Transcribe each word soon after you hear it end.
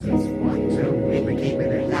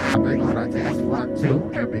We're gonna test 1,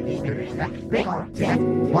 2, and we keep it alive. We're gonna test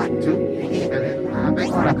 1, 2, and keep it alive. We're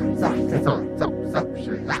gonna suck,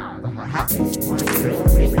 shit loud. 1, 2,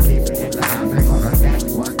 and we keep it alive. We're gonna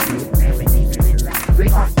test 1, 2, and we keep it alive. We're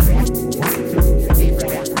gonna test 1, 2, and keep it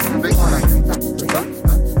alive. We're gonna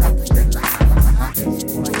suck, shit loud.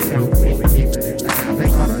 1, 2, and we keep it alive.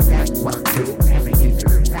 We're gonna test 1, 2, and we keep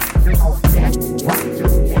it alive. We're gonna test 1,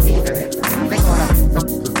 2, and keep it alive. We're gonna suck,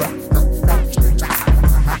 shit loud.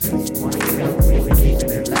 1, 2, and we keep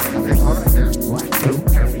it alive. We're gonna test 1, 2,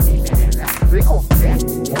 and we keep it alive. We're gonna test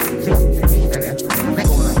 1, 2, and keep it alive. We're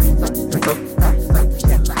gonna suck,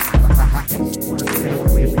 shit loud. 1, 2, and we keep it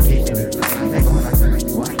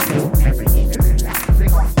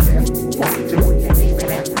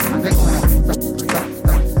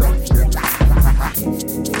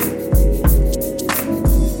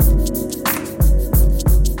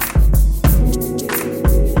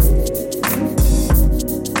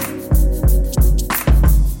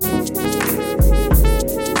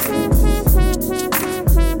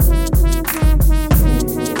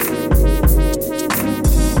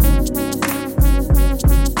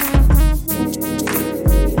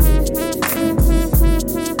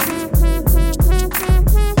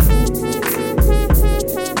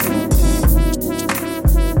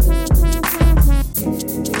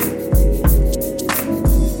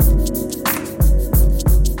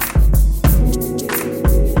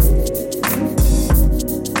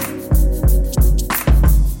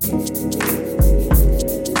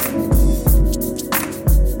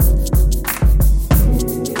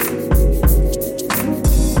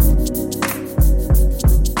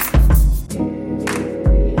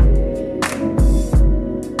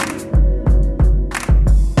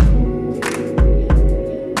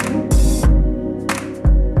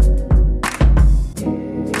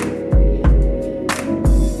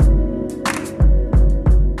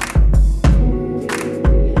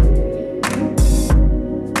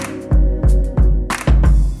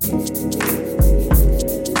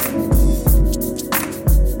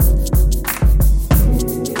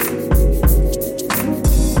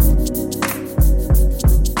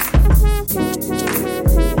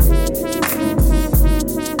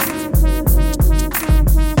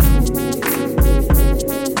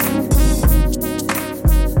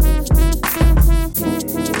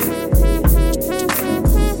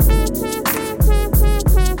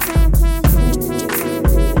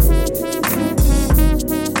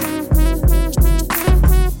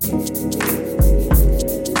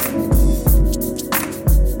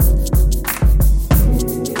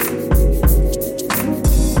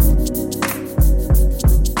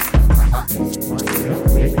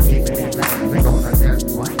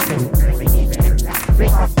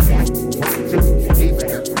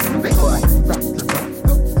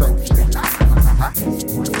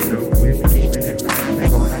alive.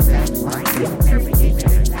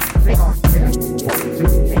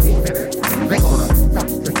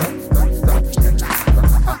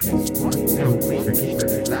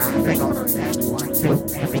 We're gonna test 1,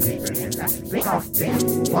 2, and we keep it alive. We're gonna test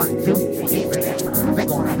 1, 2, and keep it alive. We're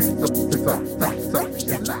gonna suck,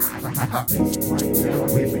 shit loud.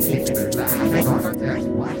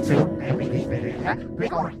 We're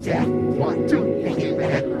gonna test 1, 2, and keep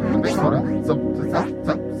it alive. We're gonna